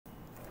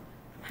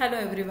Hello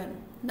everyone,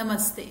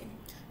 Namaste.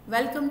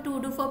 Welcome to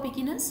Odoo for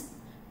Beginners.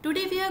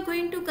 Today we are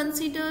going to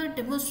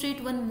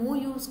demonstrate one more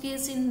use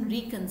case in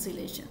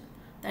reconciliation,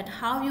 that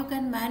how you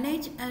can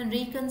manage and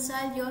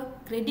reconcile your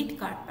credit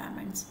card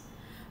payments.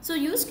 So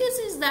use case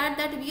is that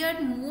we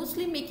are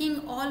mostly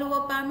making all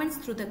our payments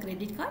through the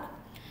credit card.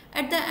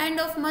 At the end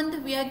of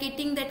month we are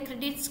getting that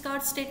credit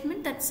card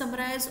statement that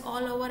summarize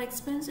all our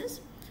expenses.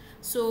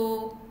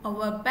 So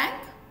our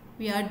bank,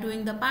 we are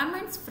doing the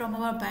payments from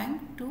our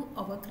bank to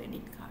our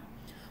credit card.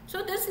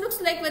 So this looks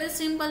like very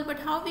simple, but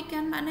how we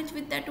can manage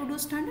with that Odoo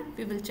standard,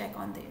 we will check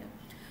on there.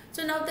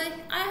 So now that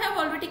I have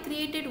already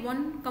created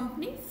one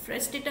company,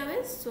 fresh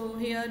database. So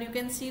here you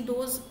can see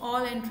those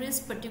all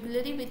entries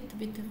particularly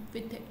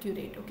with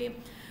accurate. Okay.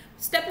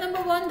 Step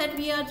number one, that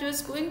we are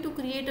just going to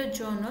create a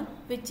journal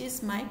which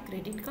is my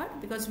credit card,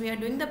 because we are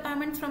doing the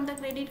payments from the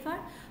credit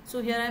card.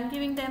 So here I am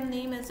giving them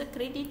name as a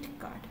credit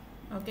card.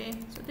 Okay.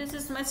 So this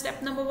is my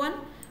step number one.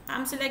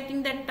 I'm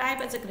selecting that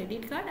type as a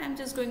credit card. I'm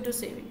just going to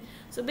save it.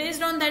 So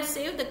based on that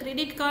save, the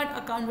credit card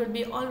account will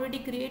be already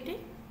created.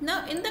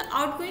 Now in the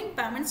outgoing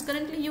payments,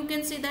 currently you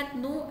can see that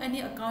no any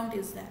account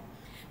is there.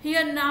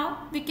 Here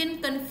now we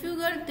can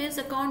configure this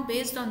account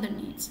based on the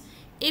needs.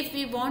 If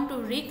we want to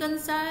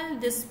reconcile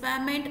this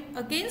payment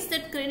against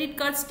that credit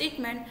card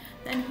statement,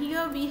 then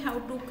here we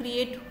have to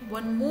create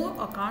one more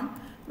account,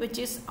 which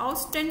is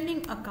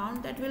outstanding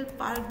account, that will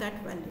park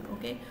that value.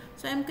 Okay.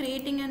 So I'm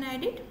creating an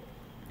edit.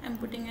 I'm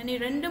putting any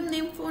random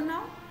name for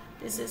now.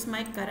 This is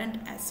my current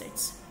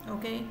assets.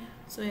 Okay.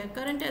 So your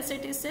current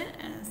asset is there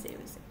and save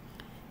it.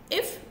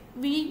 If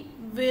we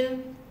will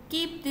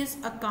keep this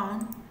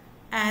account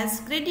as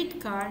credit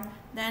card,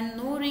 then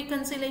no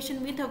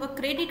reconciliation with our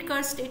credit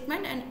card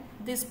statement and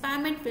this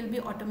payment will be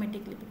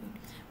automatically paid.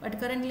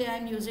 But currently I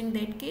am using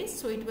that case,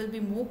 so it will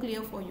be more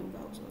clear for you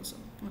guys also.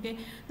 Okay.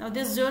 Now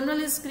this journal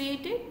is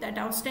created, that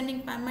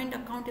outstanding payment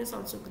account is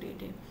also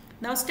created.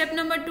 Now step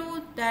number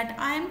two, that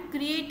I am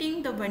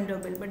creating the vendor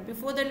bill, but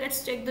before that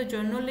let's check the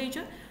journal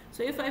ledger.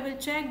 So if I will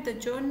check the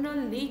journal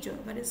ledger,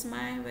 where is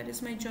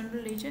my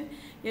journal ledger?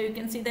 Here you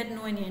can see that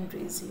no any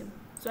entries here.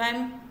 So I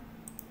am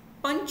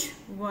punch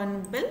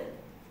one bill,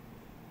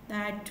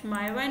 that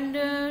my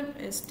vendor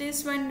is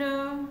this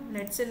vendor.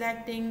 Let's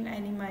selecting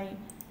any my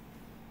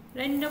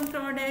random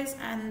products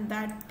and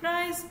that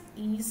price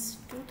is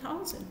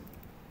 2000.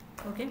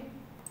 Okay.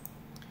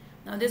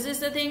 Now this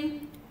is the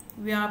thing.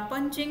 We are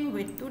punching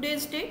with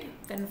today's date,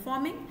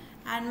 confirming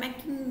and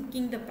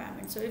making the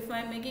payment. So if I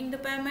am making the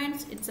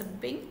payments, it's a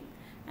bing,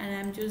 and I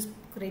am just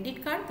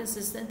credit card. This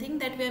is the thing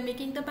that we are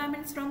making the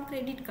payments from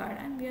credit card,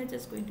 and we are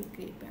just going to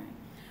create payment.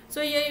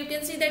 So here you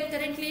can see that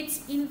currently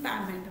it's in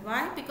payment.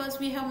 Why? Because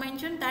we have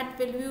mentioned that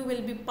value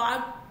will be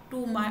parked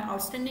to my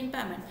outstanding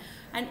payment.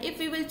 And if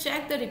we will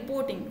check the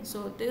reporting,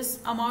 so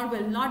this amount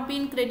will not be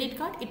in credit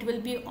card, it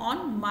will be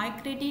on my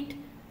credit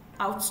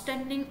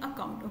outstanding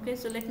account. Okay,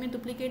 so let me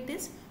duplicate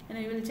this and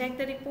I will check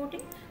the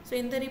reporting. So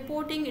in the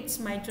reporting, it's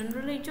my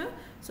general ledger.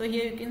 So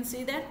here you can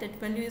see that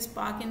value is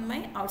parked in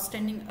my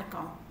outstanding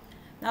account.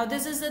 Now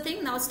this is the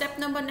thing. Now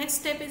next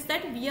step is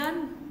that we are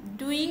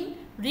doing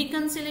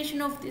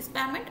reconciliation of this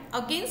payment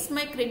against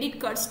my credit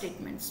card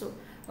statement. So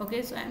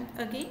okay, so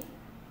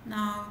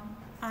now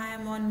I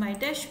am on my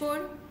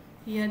dashboard.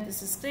 Here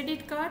this is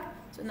credit card.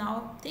 So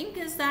now thing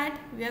is that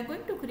we are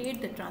going to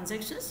create the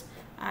transactions.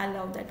 I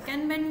allow that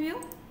Kanban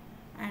view.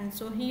 And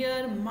so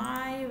here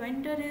my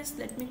vendor is,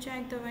 let me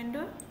check the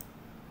vendor.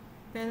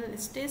 Well,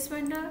 it's this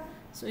vendor.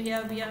 So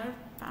here we are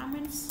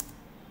payments.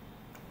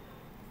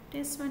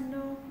 This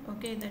vendor.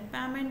 Okay, that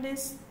payment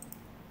is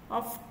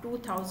of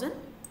 2000.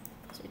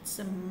 So it's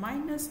a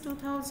minus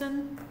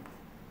 2000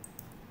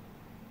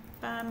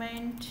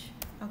 payment.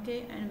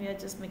 Okay, and we are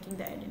just making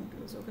the add and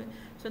close. Okay,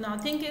 so now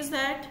thing is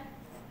that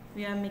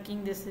we are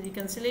making this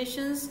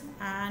reconciliations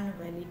and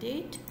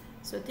validate.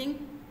 So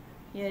think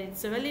here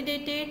it's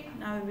validated.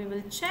 Now we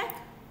will check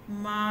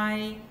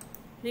my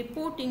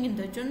reporting in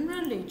the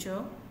general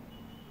ledger.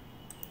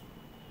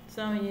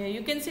 So here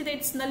you can see that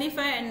it's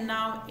nullified, and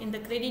now in the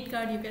credit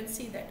card you can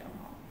see that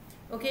amount.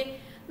 Okay.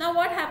 Now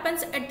what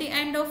happens at the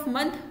end of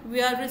month? We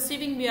are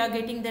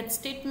getting that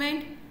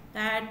statement,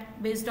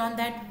 that based on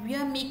that we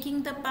are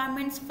making the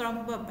payments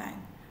from our bank.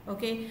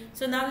 Okay.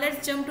 So now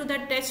let's jump to the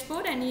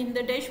dashboard, and in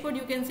the dashboard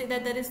you can see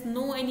that there is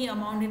no any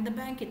amount in the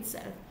bank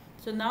itself.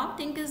 So now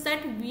thing is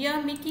that we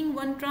are making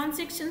one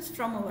transactions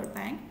from our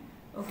bank.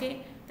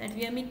 Okay, that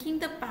we are making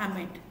the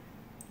payment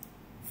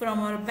from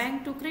our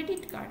bank to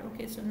credit card.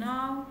 Okay, so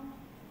now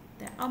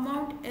the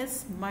amount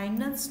is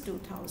minus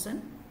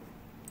 2000.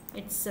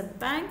 It's a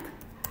bank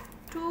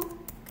to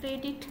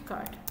credit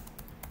card.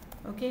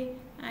 Okay,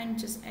 and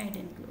just add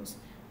and close.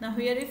 Now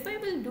here if I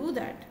will do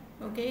that,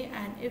 okay,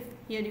 and if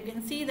here you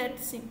can see that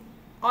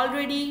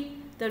already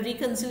the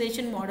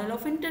reconciliation model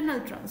of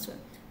internal transfer.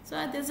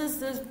 So this is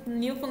the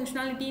new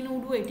functionality in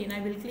Odoo 18.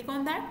 I will click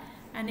on that,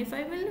 and if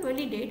I will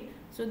validate,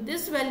 so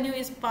this value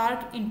is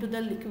parked into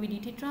the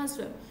liquidity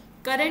transfer.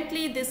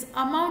 Currently this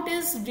amount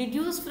is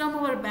reduced from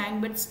our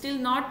bank, but still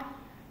not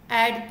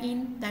add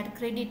in that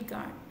credit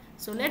card.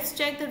 So let's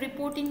check the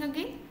reporting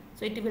again.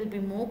 So it will be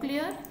more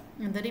clear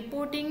in the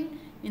reporting,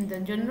 in the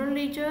general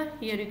ledger.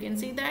 Here you can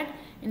see that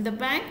in the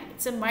bank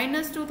it's a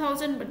minus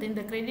 2000, but in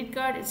the credit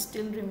card it's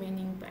still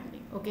remaining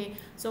pending. Okay,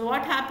 so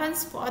what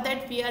happens? For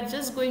that we are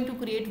just going to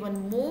create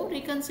one more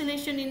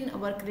reconciliation in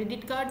our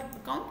credit card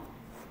account,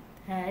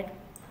 that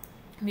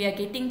we are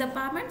getting the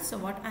payment. So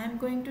what I am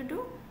going to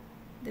do,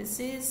 this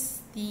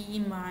is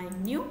my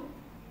new,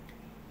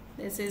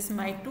 this is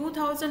my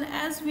 2000,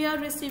 as we are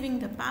receiving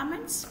the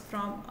payments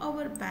from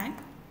our bank,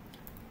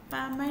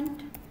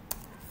 payment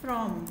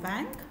from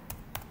bank.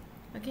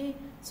 Okay,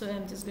 so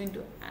I'm just going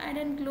to add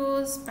and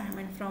close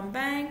payment from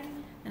bank,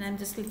 and I'm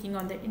just clicking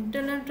on the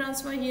internal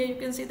transfer. Here you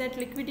can see that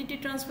liquidity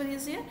transfer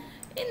is here.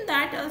 In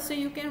that also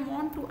you can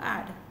want to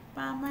add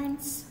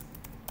payments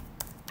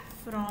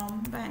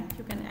from bank,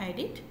 you can add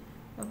it.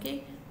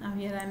 Okay, now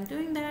here I'm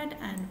doing that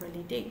and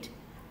validate.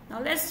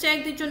 Now let's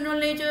check the general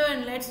ledger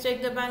and let's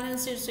check the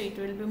balance sheet, so it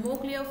will be more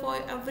clear for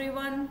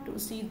everyone to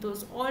see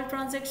those all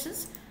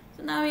transactions.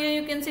 So now here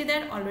you can see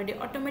that already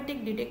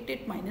automatic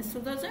detected minus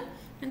 2000.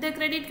 In the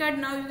credit card,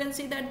 now you can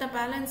see that the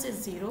balance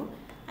is 0.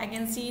 I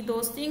can see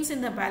those things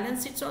in the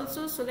balance sheets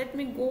also. So let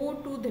me go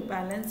to the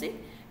balance sheet.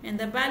 In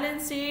the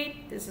balance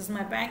sheet, this is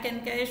my bank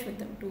and cash with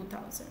the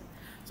 2000.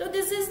 So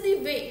this is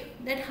the way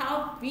that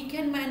how we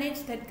can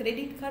manage that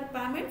credit card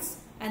payments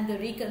and the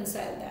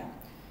reconcile them.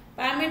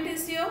 Payment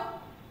is here,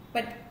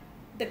 but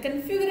the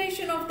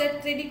configuration of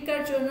that credit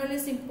card journal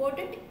is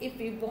important. If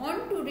we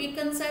want to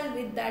reconcile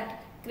with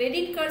that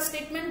credit card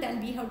statement,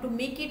 then we have to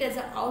make it as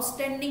a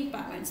outstanding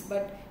payments,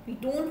 but we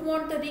don't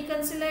want the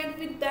reconcile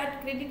with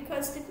that credit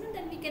card statement,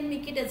 then we can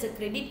make it as a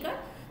credit card,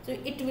 so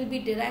it will be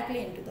directly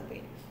into the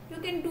paid. You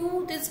can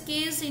do this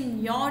case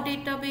in your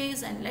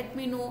database and let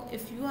me know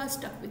if you are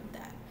stuck with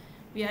that.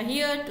 We are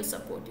here to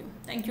support you.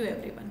 Thank you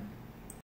everyone.